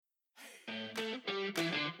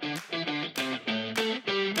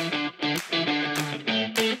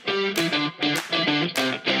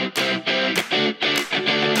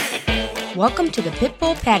Welcome to the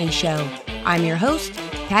Pitbull Patty Show. I'm your host,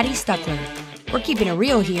 Patty Stuckler. We're keeping it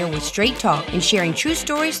real here with straight talk and sharing true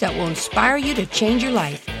stories that will inspire you to change your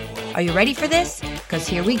life. Are you ready for this? Because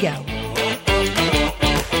here we go.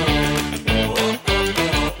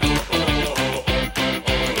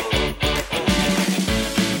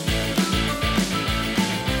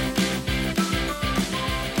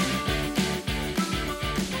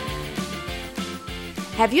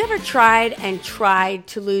 Have you ever tried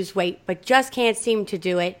to lose weight, but just can't seem to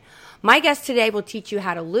do it? My guest today will teach you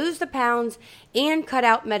how to lose the pounds and cut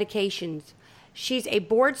out medications. She's a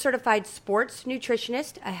board-certified sports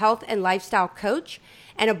nutritionist, a health and lifestyle coach,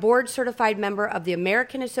 and a board-certified member of the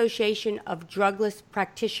American Association of Drugless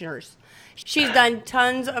Practitioners. She's done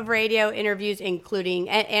tons of radio interviews, including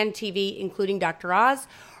and TV, including Dr. Oz.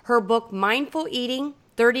 Her book, Mindful Eating,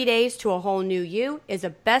 30 Days to a Whole New You, is a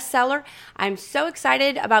bestseller. I'm so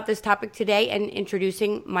excited about this topic today and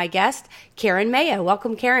introducing my guest, Karen Mayo.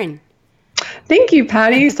 Welcome, Karen. Thank you,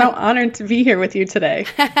 Patty. So honored to be here with you today.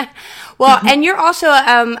 Well, and you're also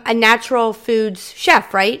a natural foods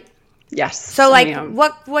chef, right? Yes. So, like,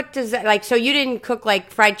 what does that, like, so you didn't cook,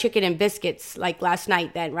 like, fried chicken and biscuits, like, last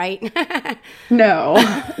night then, right? No.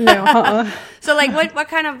 So, like, what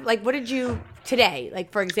kind of, like, what did you, today,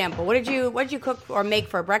 like, for example, what did you cook or make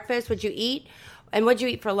for breakfast? What'd you eat? And what'd you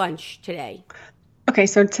eat for lunch today? Okay,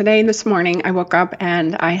 so this morning, I woke up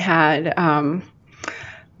and I had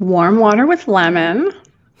warm water with lemon,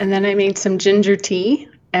 and then I made some ginger tea,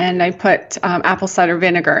 and I put apple cider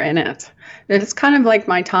vinegar in it. It's kind of like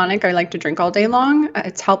my tonic I like to drink all day long.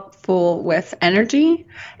 It's helpful with energy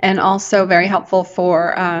and also very helpful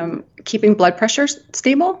for keeping blood pressure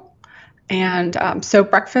stable. And so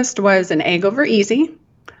breakfast was an egg over easy.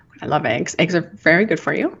 I love eggs. Eggs are very good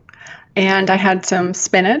for you. And I had some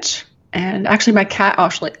spinach. And actually my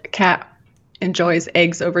cat enjoys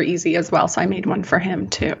eggs over easy as well. So I made one for him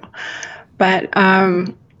too. But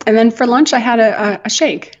and then for lunch I had a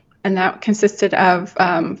shake. And that consisted of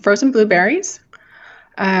frozen blueberries.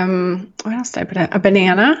 What else did I put in? A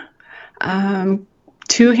banana,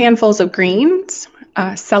 2 handfuls of greens,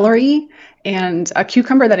 celery, and a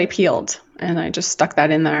cucumber that I peeled. And I just stuck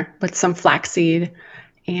that in there with some flaxseed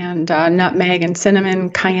and nutmeg and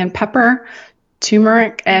cinnamon, cayenne pepper,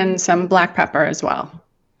 turmeric, and some black pepper as well.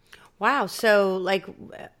 Wow. So, like,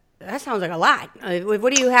 that sounds like a lot.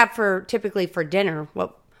 What do you have typically for dinner?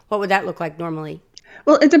 What would that look like normally?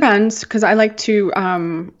 Well, it depends because I like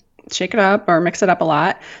to shake it up or mix it up a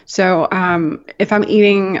lot. So if I'm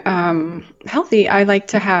eating healthy, I like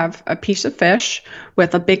to have a piece of fish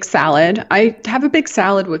with a big salad. I have a big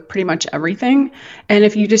salad with pretty much everything. And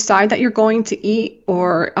if you decide that you're going to eat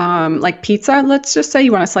or like pizza, let's just say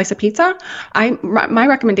you want a slice of pizza, my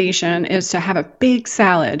recommendation is to have a big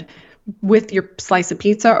salad with your slice of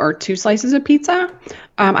pizza or 2 slices of pizza.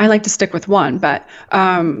 I like to stick with 1, but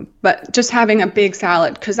just having a big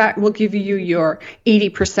salad, because that will give you your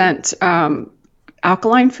 80%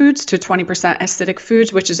 alkaline foods to 20% acidic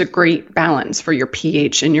foods, which is a great balance for your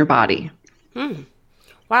pH in your body.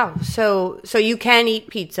 Wow. So you can eat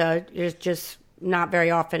pizza, just not very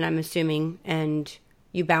often, I'm assuming, and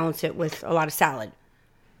you balance it with a lot of salad.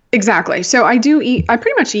 Exactly. So I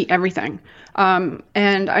pretty much eat everything.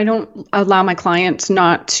 And I don't allow my clients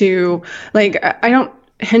not to, I don't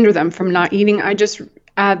hinder them from not eating. I just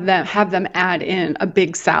have them add in a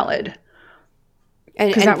big salad.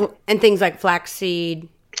 And things like flaxseed.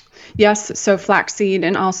 Yes. So flaxseed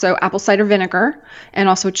and also apple cider vinegar and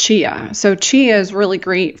also chia. So chia is really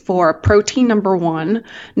great for protein, number 1.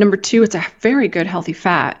 Number 2, it's a very good healthy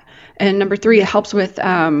fat. And number 3, it helps with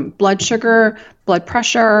blood sugar, blood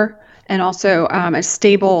pressure, and also it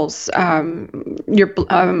stables your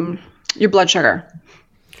blood sugar.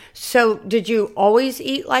 So did you always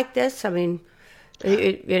eat like this? I mean,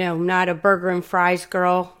 not a burger and fries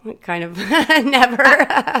girl, kind of never.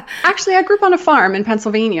 Actually, I grew up on a farm in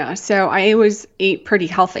Pennsylvania, so I always ate pretty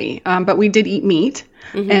healthy. But we did eat meat,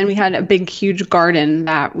 and we had a big, huge garden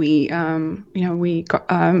that we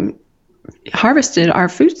harvested our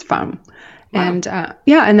foods from. Wow. And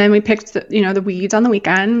and then we picked the weeds on the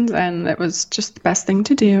weekends, and it was just the best thing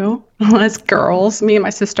to do as girls, me and my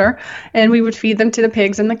sister, and we would feed them to the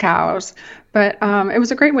pigs and the cows. But it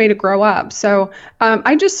was a great way to grow up. So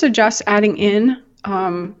I just suggest adding in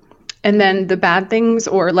and then the bad things,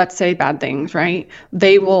 or let's say bad things, right?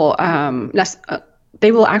 They will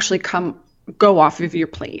actually go off of your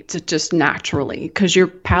plate just naturally, because your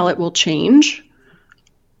palate will change.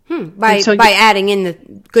 By adding in the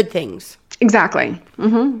good things. Exactly.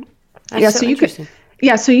 Mm-hmm. That's so interesting.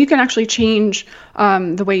 So you can actually change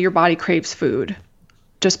the way your body craves food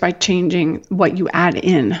just by changing what you add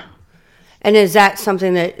in. And is that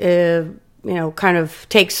something that, kind of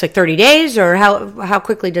takes like 30 days, or how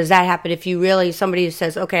quickly does that happen? If you really, somebody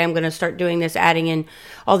says, okay, I'm going to start doing this, adding in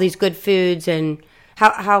all these good foods, and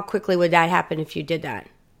how quickly would that happen if you did that?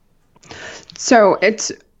 So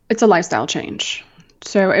it's a lifestyle change.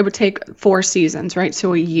 So it would take 4 seasons, right?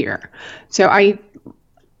 So a year. So I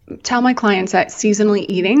tell my clients that seasonally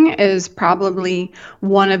eating is probably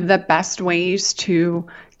one of the best ways to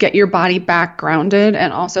get your body back grounded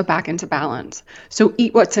and also back into balance. So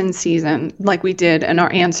eat what's in season, like we did in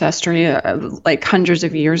our ancestry, like hundreds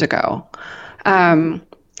of years ago. And,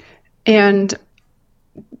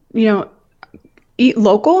 eat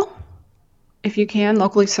local if you can,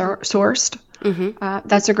 locally sourced. Mm-hmm.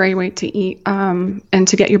 That's a great way to eat and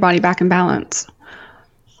to get your body back in balance.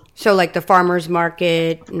 So like the farmer's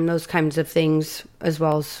market and those kinds of things, as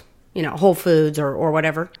well as, Whole Foods or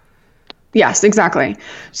whatever. Yes, exactly.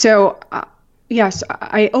 So, yes,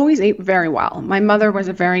 I always ate very well. My mother was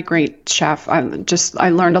a very great chef. I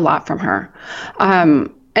learned a lot from her.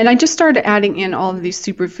 And I just started adding in all of these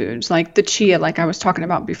superfoods, like the chia, like I was talking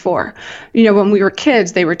about before. When we were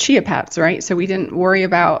kids, they were chia pets, right? So we didn't worry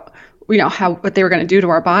about what they were going to do to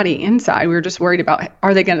our body inside. We were just worried about,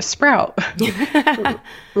 are they going to sprout?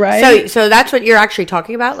 Right? So that's what you're actually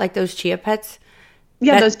talking about, like those chia pets?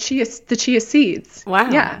 Yeah, the chia seeds.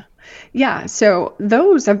 Wow. Yeah. So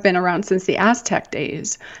those have been around since the Aztec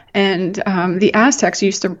days. And the Aztecs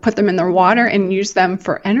used to put them in their water and use them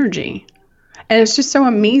for energy. And it's just so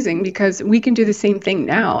amazing because we can do the same thing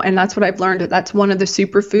now. And that's what I've learned. That's one of the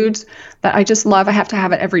superfoods that I just love. I have to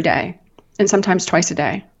have it every day and sometimes twice a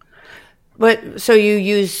day. But so you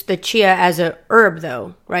use the chia as a herb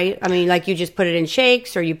though, right? I mean, like you just put it in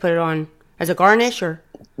shakes, or you put it on as a garnish, or?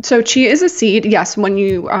 So chia is a seed. Yes, when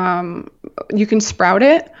you can sprout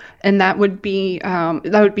it, and that would be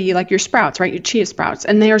like your sprouts, right? Your chia sprouts,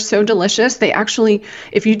 and they are so delicious. They actually,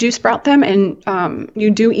 if you do sprout them and you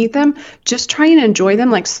do eat them, just try and enjoy them.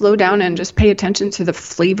 Like slow down and just pay attention to the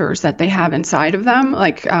flavors that they have inside of them.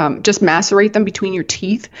 Like just macerate them between your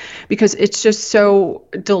teeth because it's just so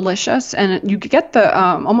delicious, and you get the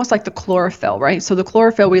almost like the chlorophyll, right? So the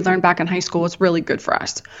chlorophyll we learned back in high school is really good for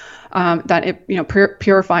us. That it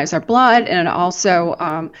purifies our blood, and it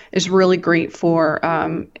also is really great for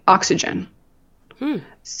oxygen.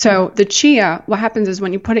 So the chia, what happens is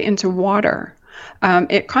when you put it into water,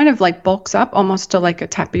 it kind of like bulks up almost to like a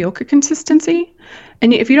tapioca consistency.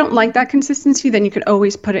 And if you don't like that consistency, then you could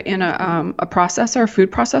always put it in a processor, a food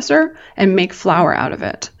processor, and make flour out of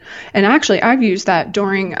it. And actually, I've used that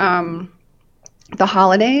during the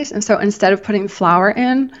holidays. And so instead of putting flour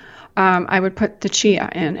in, I would put the chia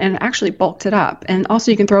in and actually bulked it up. And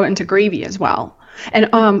also you can throw it into gravy as well. And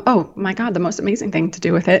oh my God, the most amazing thing to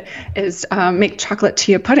do with it is make chocolate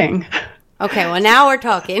chia pudding. Okay, well now we're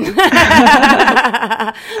talking.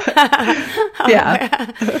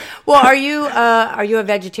 Yeah. Well, are you a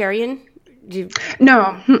vegetarian?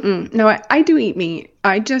 No, I do eat meat.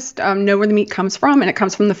 I just know where the meat comes from, and it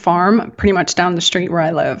comes from the farm pretty much down the street where I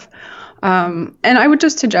live. And I would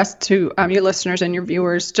just suggest to your listeners and your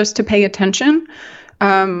viewers just to pay attention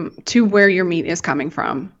to where your meat is coming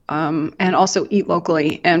from, and also eat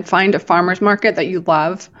locally and find a farmer's market that you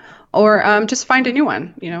love, or just find a new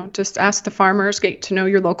one. Just ask the farmers, get to know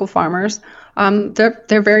your local farmers. They're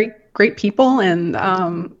very great people, and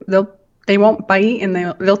they won't bite, and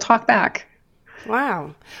they'll talk back.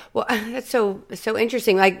 Wow. Well, that's so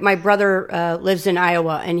interesting. Like my brother lives in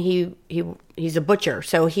Iowa, and he's a butcher.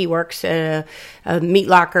 So he works at a meat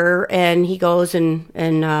locker, and he goes and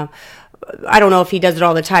I don't know if he does it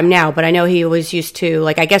all the time now, but I know he always used to,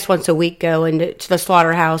 like, I guess once a week go into the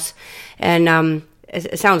slaughterhouse. And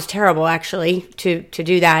it sounds terrible, actually, to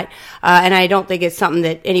do that. And I don't think it's something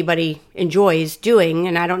that anybody enjoys doing.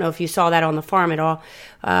 And I don't know if you saw that on the farm at all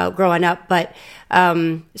growing up. But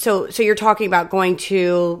so you're talking about going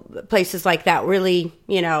to places like that, really,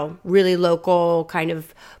 really local kind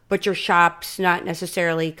of butcher shops, not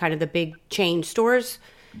necessarily kind of the big chain stores.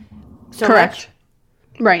 Correct. Much?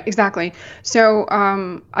 Right, exactly. So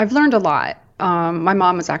I've learned a lot. My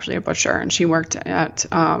mom was actually a butcher, and she worked at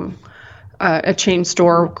a chain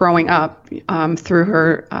store growing up through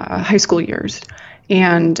her high school years.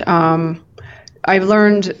 And I've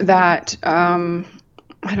learned that,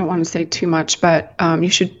 I don't want to say too much, but you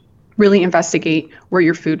should really investigate where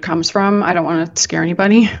your food comes from. I don't want to scare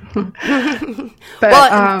anybody.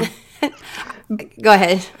 But go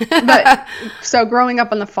ahead. But so growing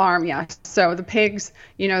up on the farm, yes. So the pigs,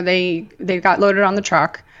 they got loaded on the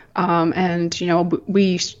truck. And,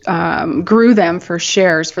 we grew them for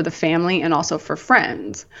shares for the family and also for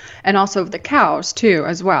friends, and also the cows too,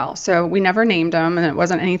 as well. So we never named them, and it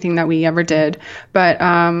wasn't anything that we ever did, but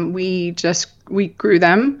we grew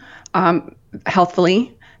them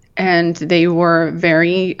healthfully, and they were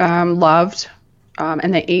very loved,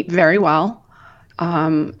 and they ate very well.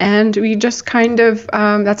 And we just kind of,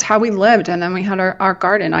 that's how we lived. And then we had our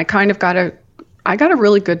garden. I got a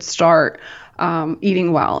really good start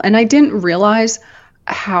eating well. And I didn't realize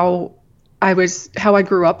how I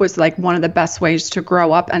grew up was like one of the best ways to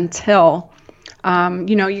grow up until,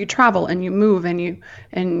 you travel and you move and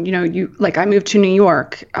you like I moved to New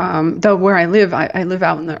York, though where I live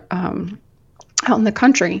out in the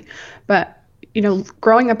country. But,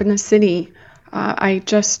 growing up in the city, I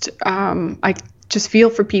just feel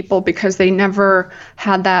for people because they never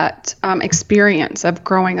had that experience of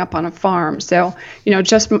growing up on a farm. So,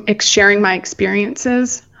 just sharing my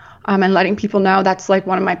experiences and letting people know, that's like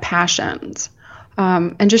one of my passions.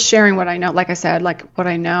 And just sharing what I know, like I said, like what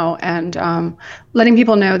I know, and letting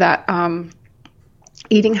people know that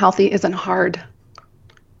eating healthy isn't hard.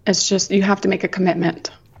 It's just you have to make a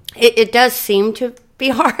commitment. It does seem to be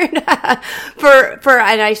hard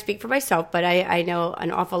and I speak for myself, but I know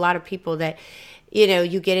an awful lot of people that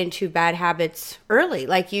you get into bad habits early.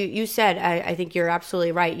 Like you said, I think you're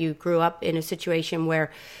absolutely right. You grew up in a situation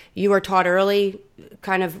where you were taught early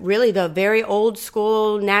kind of really the very old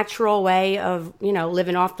school natural way of,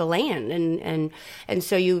 living off the land. And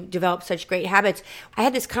so you developed such great habits. I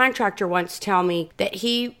had this contractor once tell me that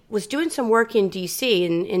he was doing some work in D.C.,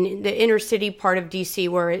 in the inner city part of D.C.,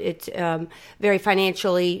 where it's very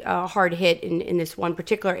financially hard hit in this one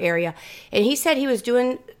particular area. And he said he was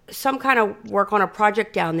doing some kind of work on a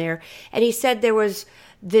project down there. And he said there was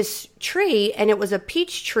this tree, and it was a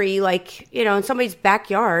peach tree, like, in somebody's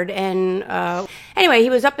backyard. And anyway,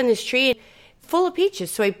 he was up in this tree full of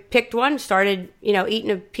peaches. So he picked one, started,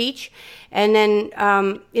 eating a peach. And then,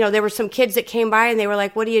 there were some kids that came by and they were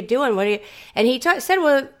like, "What are you doing? And he said,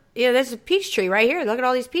 "Well, there's a peach tree right here. Look at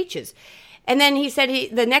all these peaches." And then he said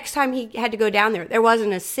the next time he had to go down there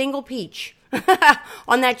wasn't a single peach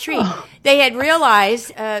on that tree. Oh. They had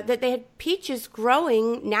realized that they had peaches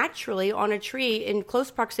growing naturally on a tree in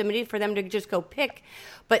close proximity for them to just go pick.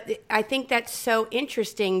 But I think that's so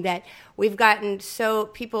interesting that we've gotten so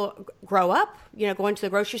people grow up, going to the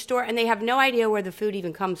grocery store, and they have no idea where the food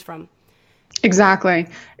even comes from. Exactly.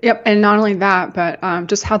 Yep. And not only that, but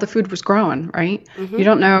just how the food was growing, right? Mm-hmm. You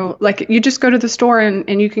don't know, like you just go to the store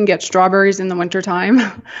and you can get strawberries in the wintertime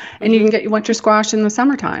and you can get winter squash in the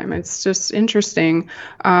summertime. It's just interesting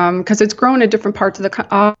because it's grown in different parts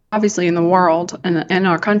of obviously in the world and in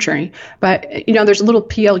our country. But, there's little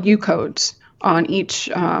PLU codes on each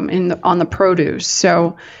on the produce.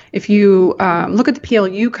 So if you look at the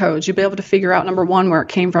PLU codes, you'll be able to figure out, number one, where it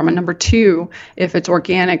came from, and number two, if it's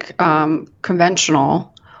organic,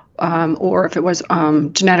 conventional, or if it was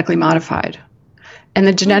genetically modified. And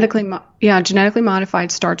the genetically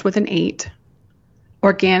modified starts with an 8,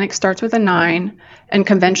 organic starts with a 9, and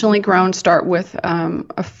conventionally grown start with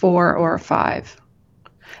a 4 or a 5.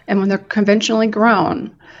 And when they're conventionally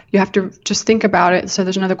grown, you have to just think about it. So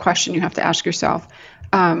there's another question you have to ask yourself.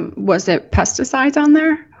 Was it pesticides on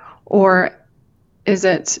there? Or is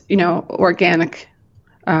it, organic?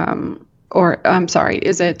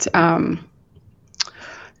 Is it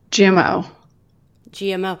GMO?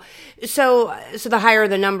 GMO. So the higher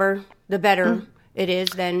the number, the better it is.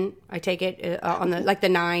 Then I take it on the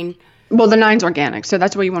 9. Well, the 9's organic, so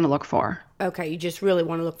that's what you want to look for. Okay, you just really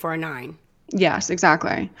want to look for a 9. Yes,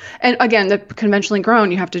 exactly. And again, the conventionally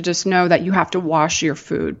grown, you have to just know that you have to wash your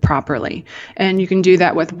food properly. And you can do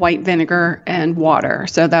that with white vinegar and water.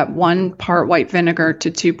 So that 1 part white vinegar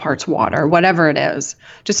to 2 parts water, whatever it is.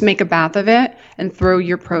 Just make a bath of it and throw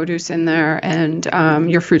your produce in there and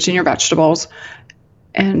your fruits and your vegetables.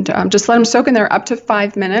 And just let them soak in there up to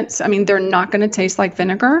 5 minutes. I mean, they're not going to taste like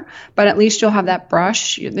vinegar, but at least you'll have that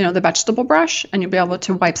brush, the vegetable brush, and you'll be able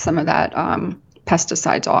to wipe some of that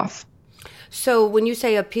pesticides off. So when you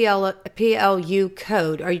say a PLU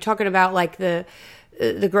code, are you talking about like the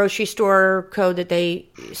grocery store code that they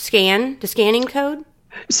scan, the scanning code?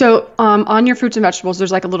 So on your fruits and vegetables,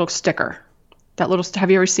 there's like a little sticker.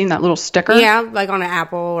 Have you ever seen that little sticker? Yeah, like on an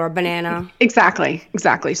apple or a banana. Exactly.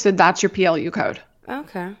 So that's your PLU code.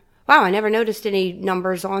 Okay. Wow, I never noticed any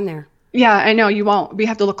numbers on there. Yeah, I know, you won't. We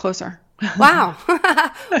have to look closer. Wow.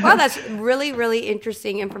 Wow, that's really, really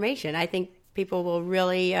interesting information. I think people will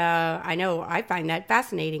really, I find that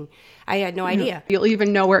fascinating. I had no idea. You'll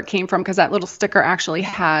even know where it came from because that little sticker actually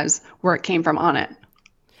has where it came from on it.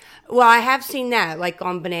 Well, I have seen that, like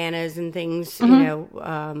on bananas and things,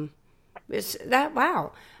 wow.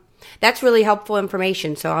 That's really helpful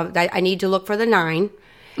information. So I need to look for the 9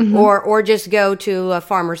 or just go to a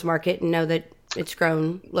farmer's market and know that it's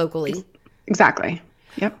grown locally. Exactly.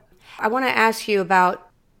 Yep. I want to ask you about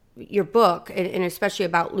your book and especially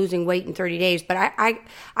about losing weight in 30 days. But I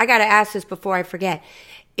got to ask this before I forget.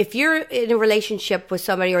 If you're in a relationship with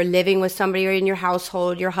somebody or living with somebody or in your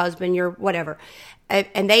household, your husband, your whatever,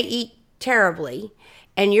 and they eat terribly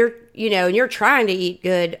and you're trying to eat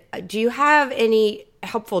good, do you have any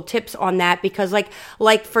helpful tips on that? Because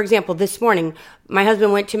like for example, this morning, my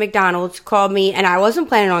husband went to McDonald's, called me, and I wasn't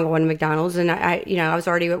planning on going to McDonald's, and I was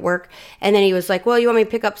already at work, and then he was like, well, you want me to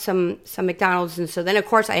pick up some McDonald's? And so then of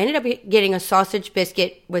course I ended up getting a sausage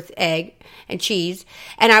biscuit with egg and cheese,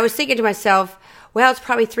 and I was thinking to myself, well, it's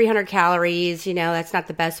probably 300 calories, that's not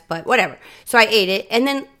the best, but whatever. So I ate it. And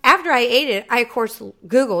then after I ate it, I, of course,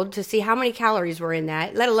 Googled to see how many calories were in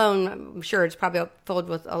that, let alone, I'm sure it's probably filled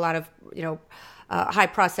with a lot of, high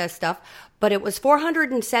processed stuff. But it was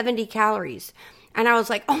 470 calories. And I was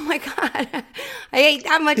like, oh, my God, I ate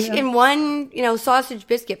that much in one, sausage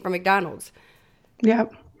biscuit from McDonald's.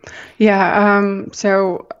 Yep. Yeah.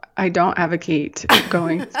 So I don't advocate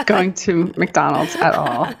going to McDonald's at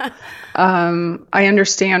all. I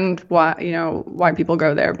understand why people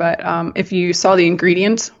go there, but if you saw the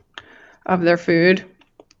ingredients of their food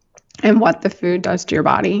and what the food does to your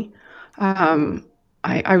body,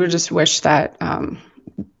 I would just wish that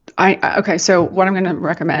so what I'm going to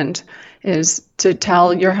recommend is to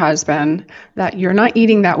tell your husband that you're not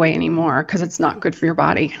eating that way anymore because it's not good for your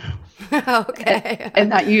body. Okay.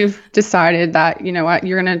 And that you've decided that, you know what,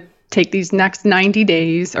 you're going to take these next 90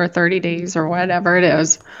 days or 30 days or whatever it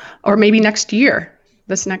is, or maybe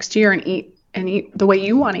this next year and eat the way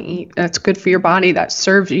you want to eat. That's good for your body, that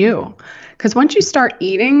serves you. Because once you start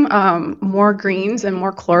eating more greens and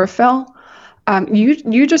more chlorophyll,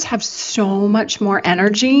 you just have so much more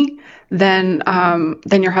energy than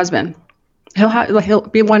your husband. He'll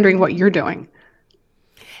be wondering what you're doing.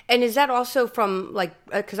 And is that also from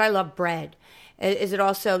because I love bread. Is it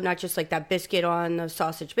also not just like that biscuit on the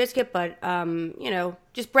sausage biscuit, but,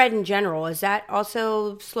 just bread in general? Does that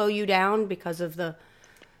also slow you down because of the,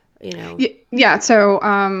 Yeah. So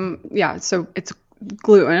it's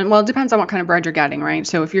gluten. Well, it depends on what kind of bread you're getting, right?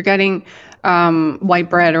 So if you're getting white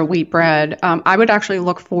bread or wheat bread, I would actually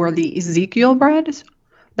look for the Ezekiel breads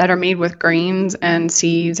that are made with grains and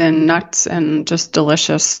seeds and nuts and just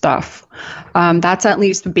delicious stuff. That's at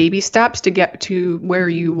least baby steps to get to where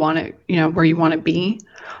you want to be.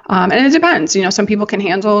 And it depends, some people can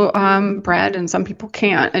handle bread and some people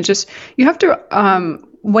can't. And just, you have to,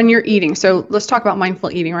 when you're eating, so let's talk about mindful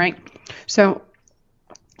eating, right? So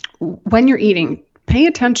when you're eating, pay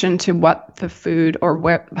attention to what the food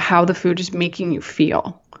or how the food is making you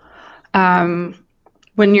feel. When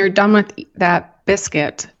you're done with that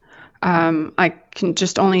biscuit, I can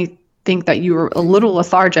just only think that you were a little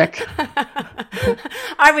lethargic.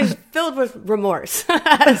 I was filled with remorse.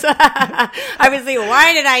 I was thinking,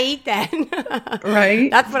 why did I eat that? Right.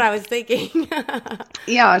 That's what I was thinking.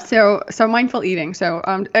 Yeah. So mindful eating. So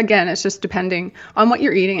again, it's just depending on what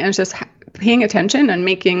you're eating, and it's just paying attention and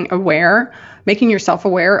making yourself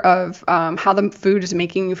aware of how the food is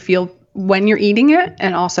making you feel when you're eating it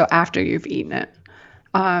and also after you've eaten it.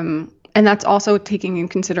 And that's also taking in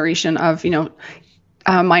consideration of,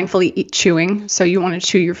 mindfully chewing. So you want to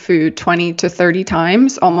chew your food 20 to 30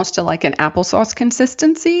 times, almost to like an applesauce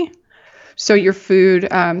consistency. So your food,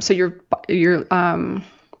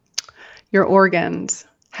 your organs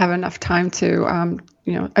have enough time to,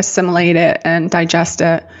 assimilate it and digest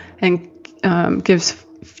it, and gives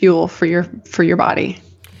fuel for your body.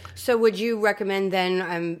 So would you recommend then,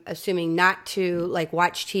 I'm assuming, not to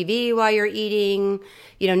watch TV while you're eating,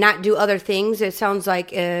 not do other things? It sounds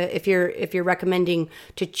like if you're recommending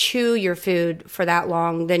to chew your food for that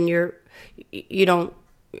long, then do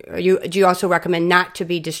you also recommend not to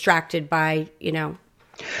be distracted by,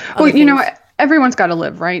 everyone's got to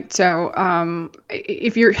live, right? So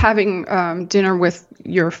if you're having dinner with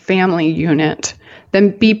your family unit,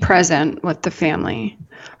 then be present with the family.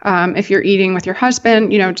 If you're eating with your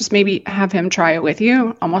husband, just maybe have him try it with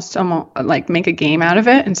you, almost like make a game out of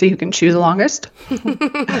it and see who can chew the longest.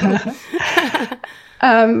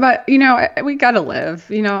 But, we got to live.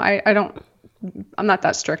 I'm not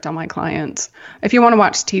that strict on my clients. If you want to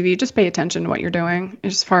watch TV, just pay attention to what you're doing.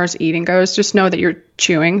 As far as eating goes, just know that you're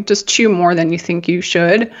chewing. Just chew more than you think you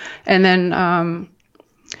should. And then,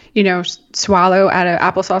 swallow at an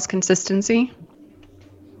applesauce consistency.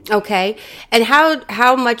 Okay. And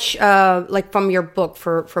how much, like from your book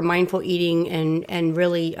for mindful eating and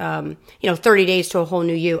really, 30 days to a whole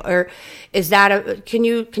new you, or is that can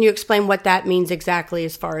you explain what that means exactly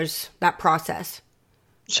as far as that process?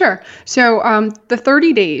 Sure. So the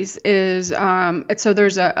 30 days is so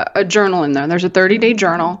there's a journal in there. There's a 30-day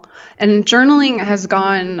journal, and journaling has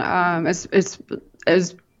gone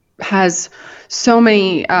has so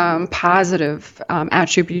many positive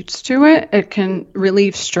attributes to it. It can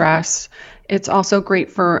relieve stress. It's also great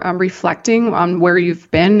for reflecting on where you've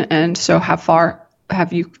been and so how far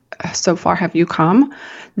have you come.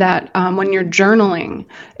 That when you're journaling,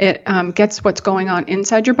 it gets what's going on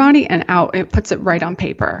inside your body and out. It puts it right on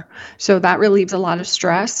paper. So that relieves a lot of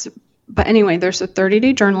stress. But anyway, there's a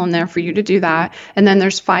 30-day journal in there for you to do that. And then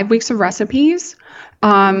there's 5 weeks of recipes.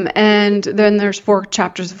 And then there's 4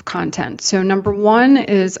 chapters of content. So number 1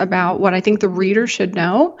 is about what I think the reader should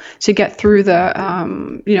know to get through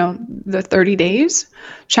the 30 days.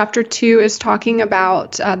 Chapter 2 is talking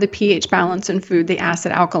about the pH balance in food, the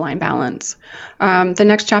acid alkaline balance. The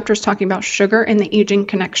next chapter is talking about sugar and the aging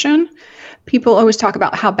connection. People always talk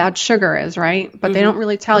about how bad sugar is, right? But they don't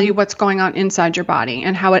really tell you what's going on inside your body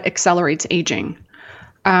and how it accelerates aging.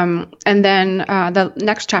 And then the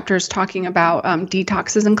next chapter is talking about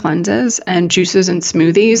detoxes and cleanses and juices and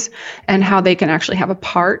smoothies and how they can actually have a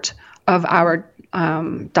part of our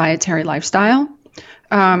dietary lifestyle.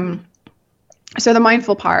 So the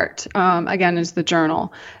mindful part, again, is the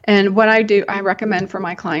journal. And what I recommend for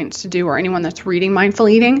my clients to do, or anyone that's reading Mindful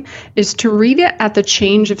Eating, is to read it at the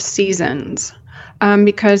change of seasons.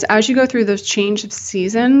 Because as you go through those change of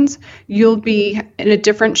seasons, you'll be in a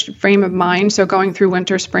different frame of mind. So going through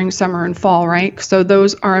winter, spring, summer, and fall, right? So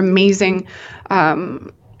those are amazing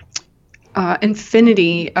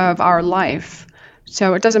infinity of our life.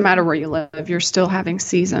 So it doesn't matter where you live, you're still having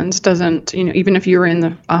seasons. Even if you're in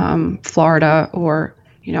the Florida or,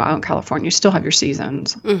 out in California, you still have your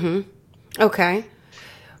seasons. Mm-hmm. Okay.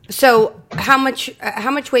 So how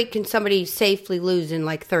much weight can somebody safely lose in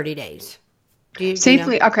like 30 days?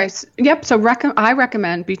 Safely? Okay. Yep. So I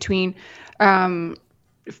recommend between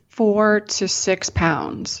 4 to 6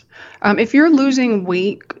 pounds. If you're losing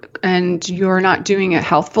weight and you're not doing it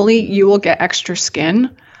healthfully, you will get extra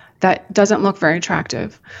skin that doesn't look very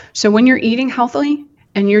attractive. So when you're eating healthily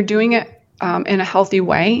and you're doing it in a healthy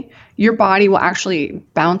way, your body will actually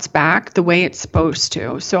bounce back the way it's supposed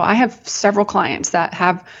to. So I have several clients that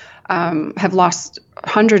have lost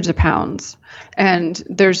hundreds of pounds and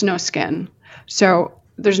there's no skin. So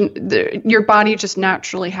your body just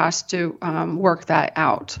naturally has to work that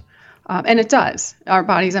out. And it does. Our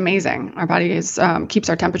body's amazing. Our body keeps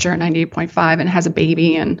our temperature at 98.5 and has a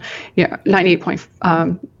baby and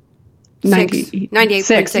 98.6.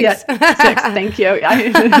 Yes, 6. Thank you. I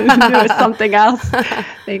knew it was something else.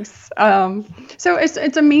 Thanks. So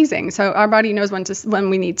it's amazing. So our body knows when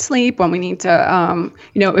we need sleep, when we need to,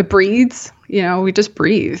 it breathes. We just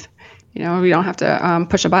breathe. We don't have to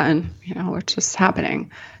push a button. It's just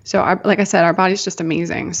happening. So like I said, our body's just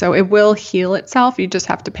amazing. So it will heal itself. You just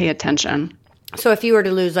have to pay attention. So if you were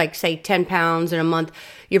to lose, like, say, 10 pounds in a month,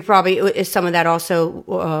 is some of that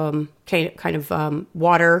also kind of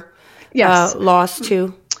water? Yes. Loss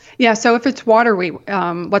too? Yeah. So if it's water weight,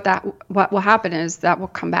 what will happen is that will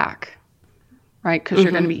come back, right? Because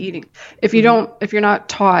you're going to be eating. If you're not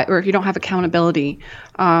taught, or if you don't have accountability,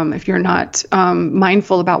 if you're not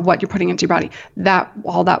mindful about what you're putting into your body,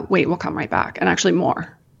 all that weight will come right back, and actually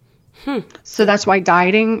more. So that's why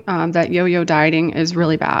dieting, that yo-yo dieting, is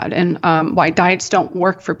really bad, and why diets don't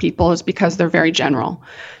work for people is because they're very general.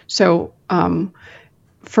 So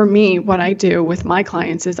for me, what I do with my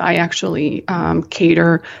clients is I actually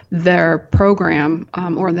cater their program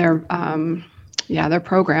or their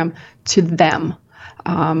program to them,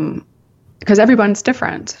 because everyone's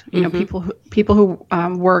different. People who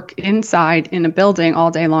work inside in a building all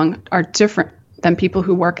day long are different than people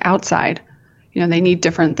who work outside. They need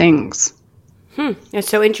different things. That's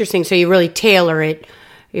so interesting. So you really tailor it.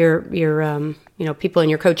 Your people in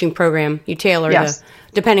your coaching program, you tailor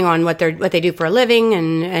depending on what they do for a living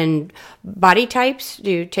and body types.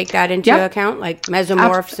 Do you take that into account, like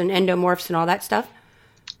mesomorphs and endomorphs and all that stuff?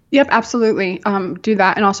 Yep, absolutely. Do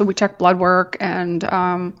that. And also we check blood work, and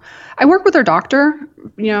I work with their doctor.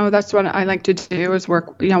 That's what I like to do, is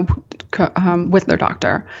work, with their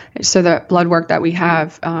doctor. So the blood work that we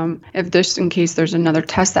have, in case there's another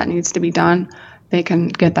test that needs to be done, they can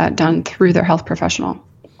get that done through their health professional.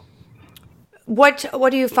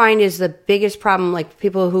 What do you find is the biggest problem, like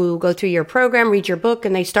people who go through your program, read your book,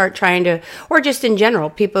 and they start trying to, or just in general,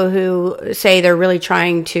 people who say they're really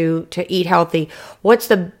trying to eat healthy? What's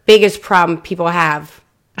the biggest problem people have?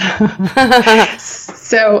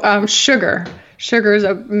 So sugar. Sugar is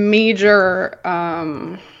a major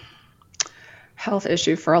health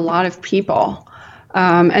issue for a lot of people.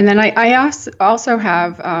 And then I also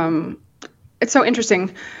have, it's so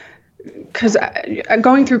interesting because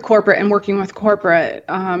going through corporate and working with corporate,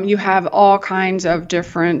 you have all kinds of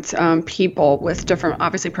different people with different,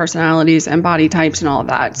 obviously, personalities and body types and all of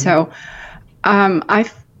that. So I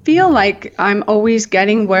feel like I'm always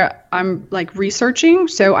getting where I'm like researching.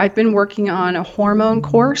 So I've been working on a hormone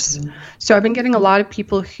course. So I've been getting a lot of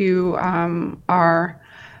people who are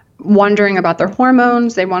wondering about their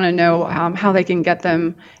hormones. They want to know how they can get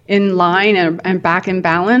them in line and back in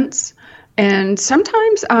balance. And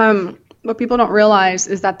sometimes what people don't realize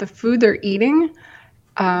is that the food they're eating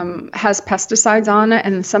has pesticides on it,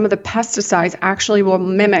 and some of the pesticides actually will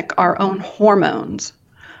mimic our own hormones.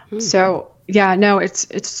 So yeah, no, it's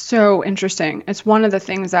so interesting. It's one of the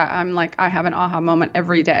things that I'm like, I have an aha moment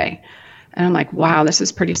every day, and I'm like, wow, this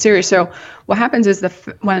is pretty serious. So what happens is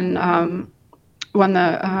when the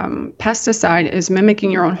pesticide is mimicking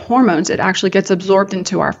your own hormones, it actually gets absorbed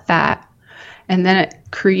into our fat. And then it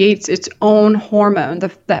creates its own hormone.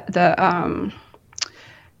 The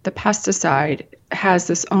pesticide has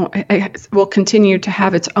this own. It will continue to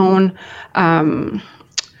have its own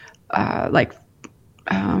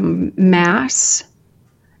mass,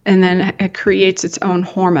 and then it creates its own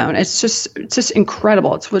hormone. It's just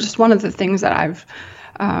incredible. It's just one of the things that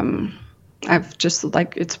I've just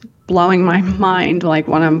like, it's blowing my mind like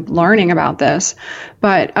when I'm learning about this,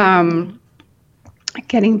 but.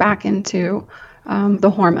 Getting back into the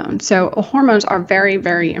hormones. So hormones are very,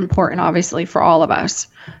 very important, obviously, for all of us.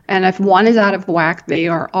 And if one is out of whack, they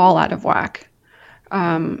are all out of whack.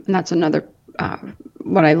 And that's another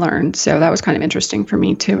what I learned. So that was kind of interesting for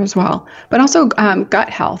me too, as well. But also gut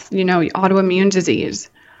health, autoimmune disease.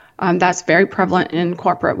 That's very prevalent in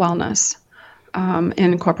corporate wellness,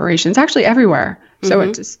 in corporations, actually everywhere. So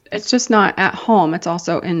it's just not at home. It's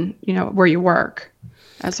also in, where you work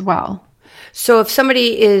as well. So if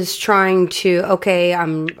somebody is trying to, okay,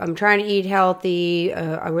 I'm trying to eat healthy,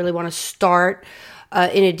 I really want to start,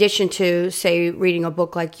 in addition to, say, reading a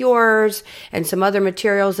book like yours and some other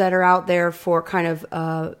materials that are out there for kind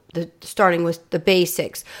of starting with the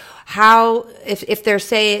basics, how, if they're,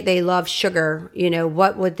 say, they love sugar,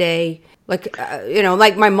 what would they, like,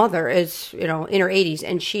 like my mother is, in her 80s,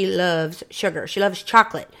 and she loves sugar. She loves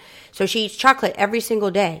chocolate. So she eats chocolate every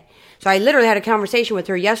single day. So I literally had a conversation with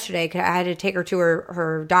her yesterday because I had to take her to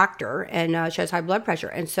her doctor, and she has high blood pressure.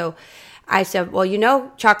 And so I said, well,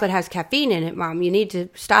 chocolate has caffeine in it, Mom. You need to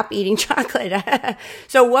stop eating chocolate.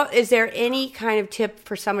 So is there any kind of tip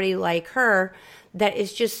for somebody like her that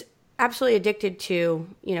is just absolutely addicted to,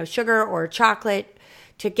 sugar or chocolate,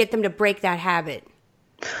 to get them to break that habit?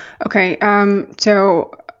 Okay.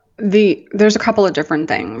 So there's a couple of different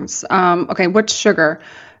things. Okay. What's sugar?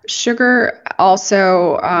 Sugar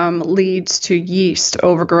also leads to yeast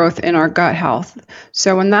overgrowth in our gut health.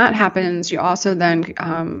 So when that happens, you also then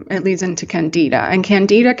it leads into candida, and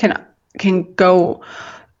candida can go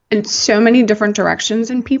in so many different directions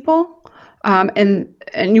in people, and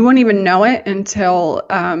you won't even know it until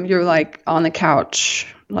you're like on the couch,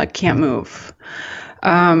 like can't move.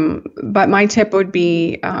 But my tip would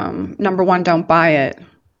be number one, don't buy it.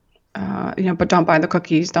 But don't buy the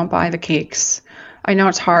cookies, don't buy the cakes. I know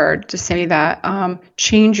it's hard to say that.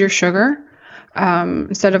 Change your sugar.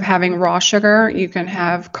 Instead of having raw sugar, you can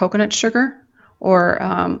have coconut sugar or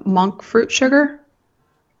monk fruit sugar,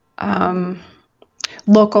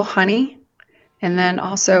 local honey, and then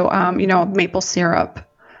also, maple syrup.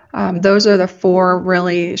 Those are the 4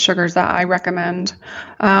 really sugars that I recommend.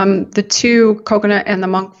 The 2, coconut and the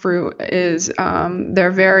monk fruit,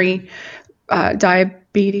 they're very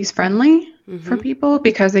diabetes friendly for people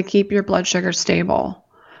because they keep your blood sugar stable.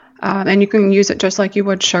 And you can use it just like you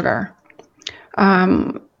would sugar.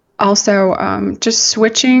 Also, just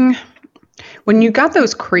switching. When you got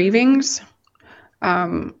those cravings,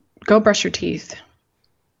 go brush your teeth,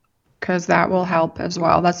 because that will help as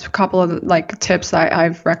well. That's a couple of tips that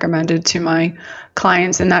I've recommended to my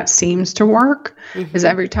clients, and that seems to work. Is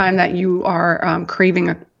every time that you are craving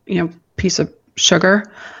a piece of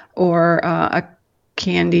sugar or a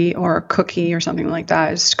candy or a cookie or something like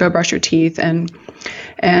that, is go brush your teeth and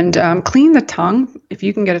clean the tongue. If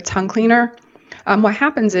you can get a tongue cleaner, what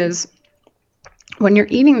happens is when you're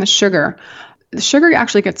eating the sugar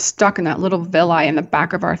actually gets stuck in that little villi in the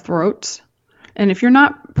back of our throats. And if you're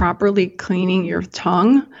not properly cleaning your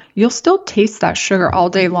tongue, you'll still taste that sugar all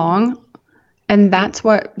day long. And that's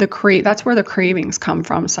what that's where the cravings come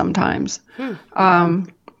from sometimes.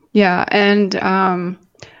 Yeah. And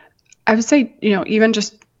I would say, even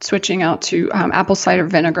just switching out to apple cider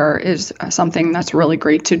vinegar is something that's really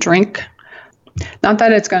great to drink. Not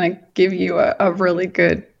that it's going to give you a really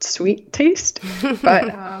good sweet taste,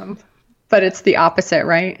 but it's the opposite,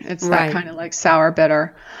 right? It's that kind of like sour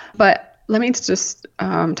bitter. But let me just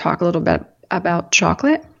talk a little bit about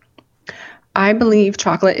chocolate. I believe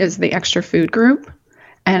chocolate is the extra food group,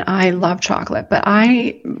 and I love chocolate, but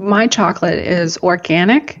my chocolate is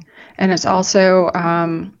organic, and it's also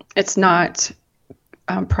it's not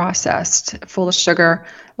processed, full of sugar.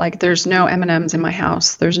 Like there's no M&Ms in my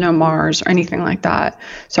house, there's no Mars or anything like that.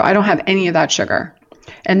 So I don't have any of that sugar,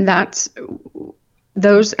 and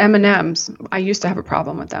those M&Ms. I used to have a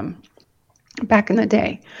problem with them back in the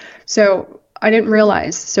day. So I didn't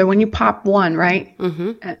realize. So when you pop one, right,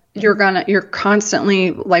 you're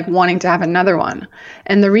constantly like wanting to have another one.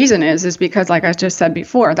 And the reason is because, like I just said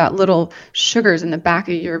before, that little sugar's in the back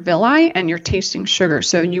of your villi and you're tasting sugar.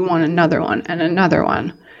 So you want another one and another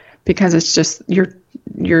one because it's just,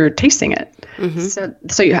 you're tasting it.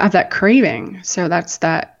 So you have that craving. So that's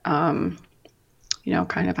that, kind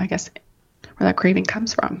of, I guess, where that craving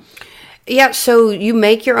comes from. Yeah, so you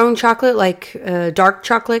make your own chocolate, like dark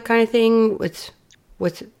chocolate kind of thing with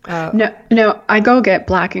No, I go get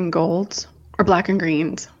black and golds or black and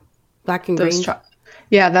greens. Black and greens?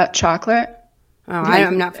 That chocolate. Oh,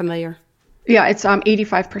 I'm not familiar. Yeah, it's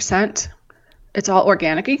 85%. It's all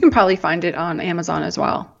organic. You can probably find it on Amazon as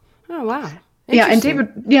well. Oh, wow. Yeah, and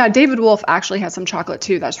David Wolf actually has some chocolate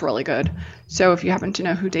too that's really good. So if you happen to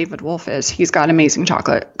know who David Wolf is, he's got amazing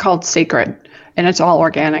chocolate called Sacred, and it's all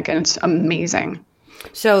organic and it's amazing.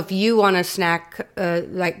 So if you want a snack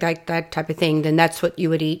like that type of thing, then that's what you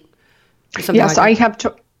would eat? Yes, I have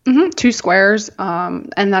 2 squares,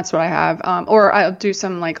 and that's what I have. Or I'll do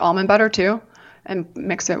some like almond butter too and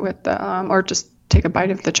mix it with the, or just take a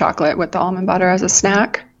bite of the chocolate with the almond butter as a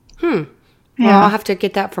snack. Yeah. Well, I'll have to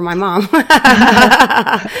get that for my mom.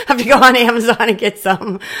 I have to go on Amazon and get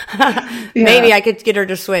some. Maybe I could get her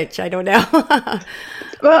to switch. I don't know.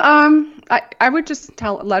 Well, I would just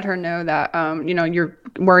let her know that, you're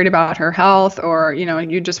worried about her health, or,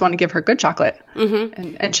 you just want to give her good chocolate,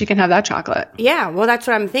 and she can have that chocolate. Yeah. Well, that's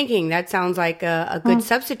what I'm thinking. That sounds like a good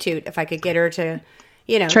substitute if I could get her to,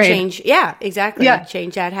 Trade. Change. Yeah, exactly. Yeah.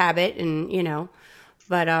 Change that habit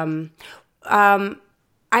but,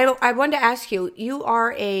 I wanted to ask you, you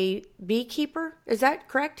are a beekeeper, is that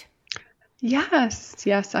correct? Yes,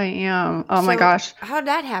 I am. Oh my gosh. How'd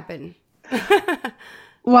that happen?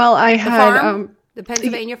 Well, I had the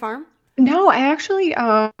Pennsylvania farm? No, I actually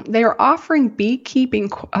they were offering beekeeping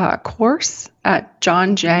course at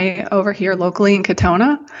John Jay over here locally in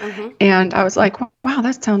Katona, and I was like, wow,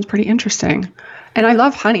 that sounds pretty interesting. And I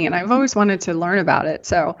love honey, and I've always wanted to learn about it.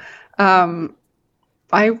 So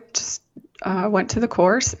I just went to the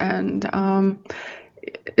course, and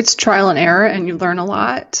it's trial and error, and you learn a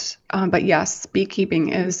lot. But yes, beekeeping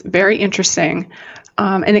is very interesting,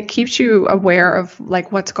 and it keeps you aware of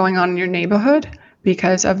like what's going on in your neighborhood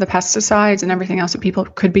because of the pesticides and everything else that people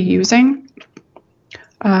could be using.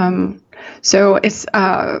 So it's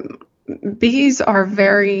bees are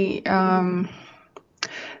very.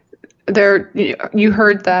 You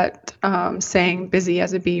heard that saying, "Busy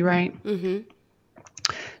as a bee," right?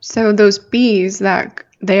 So those bees, that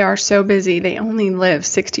they are so busy, they only live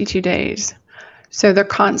 62 days. So they're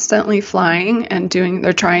constantly flying and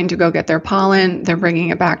they're trying to go get their pollen. They're bringing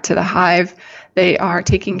it back to the hive. They are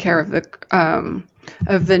taking care of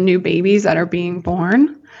the new babies that are being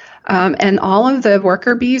born. And all of the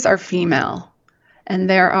worker bees are female. And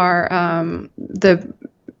there are the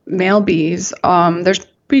male bees. There's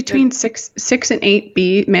between six and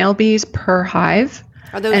 8 male bees per hive.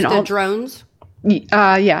 Are those the drones?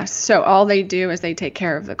 Yes. So all they do is they take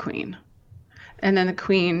care of the queen, and then the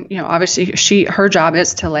queen, obviously her job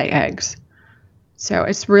is to lay eggs. So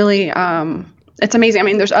it's really, it's amazing. I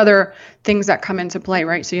mean, there's other things that come into play,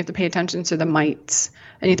 right? So you have to pay attention to the mites,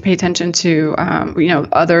 and you have to pay attention to,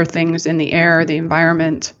 other things in the air, the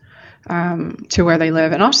environment, to where they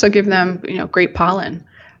live, and also give them, great pollen,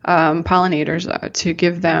 pollinators, to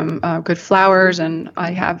give them good flowers. And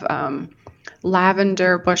I have,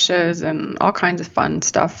 lavender bushes and all kinds of fun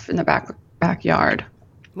stuff in the backyard.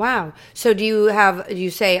 Wow. So do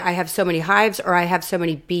you say I have so many hives, or I have so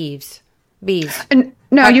many bees?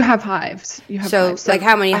 No, you have hives. So like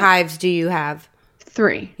how many hives do you have?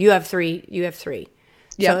 3. You have 3.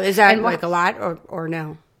 Yeah. So is that like a lot or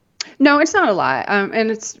no? No, it's not a lot.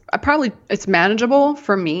 And it's manageable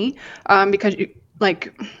for me, because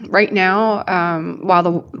right now, while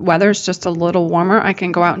the weather's just a little warmer, I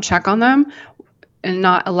can go out and check on them and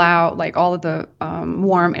not allow like all of the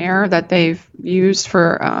warm air that they've used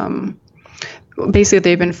for basically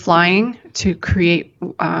they've been flying to create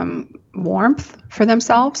warmth for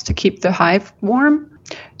themselves to keep the hive warm.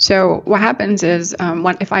 So what happens is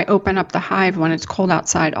if I open up the hive when it's cold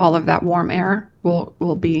outside, all of that warm air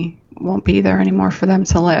won't be there anymore for them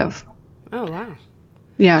to live. Oh, wow.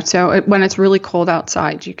 Yeah, so when it's really cold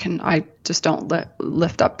outside, I just don't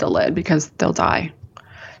lift up the lid because they'll die.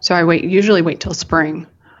 So I usually wait till spring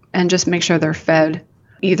and just make sure they're fed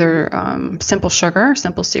either simple sugar,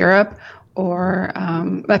 simple syrup, or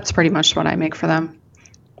that's pretty much what I make for them.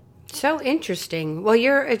 So interesting. Well,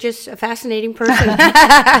 you're just a fascinating person.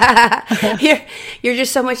 You're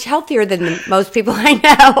just so much healthier than most people I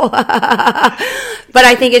know. But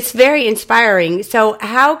I think it's very inspiring. So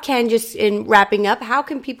just in wrapping up, how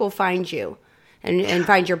can people find you and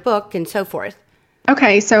find your book and so forth?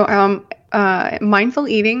 Okay, so Mindful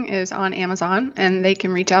Eating is on Amazon, and they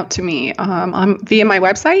can reach out to me via my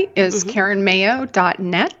website is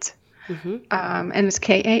karenmayo.net, and it's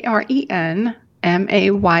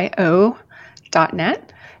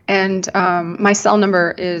KarenMayo.net, and my cell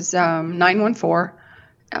number is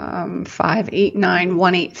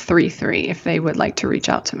 914-589-1833 if they would like to reach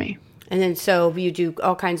out to me. And then so you do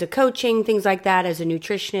all kinds of coaching, things like that as a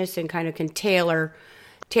nutritionist, and kind of can tailor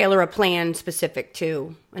a plan specific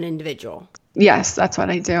to an individual. Yes, that's what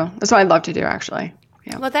I do. That's what I love to do, actually.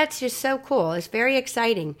 Yeah. Well, that's just so cool. It's very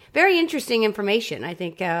exciting, very interesting information. I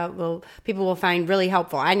think people will find really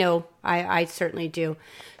helpful. I know I certainly do.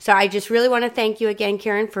 So I just really want to thank you again,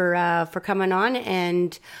 Karen, for coming on.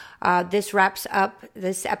 And this wraps up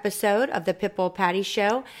this episode of the Pitbull Patty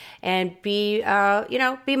Show. And be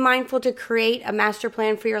mindful to create a master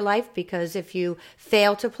plan for your life, because if you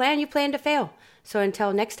fail to plan, you plan to fail. So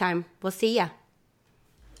until next time, we'll see ya.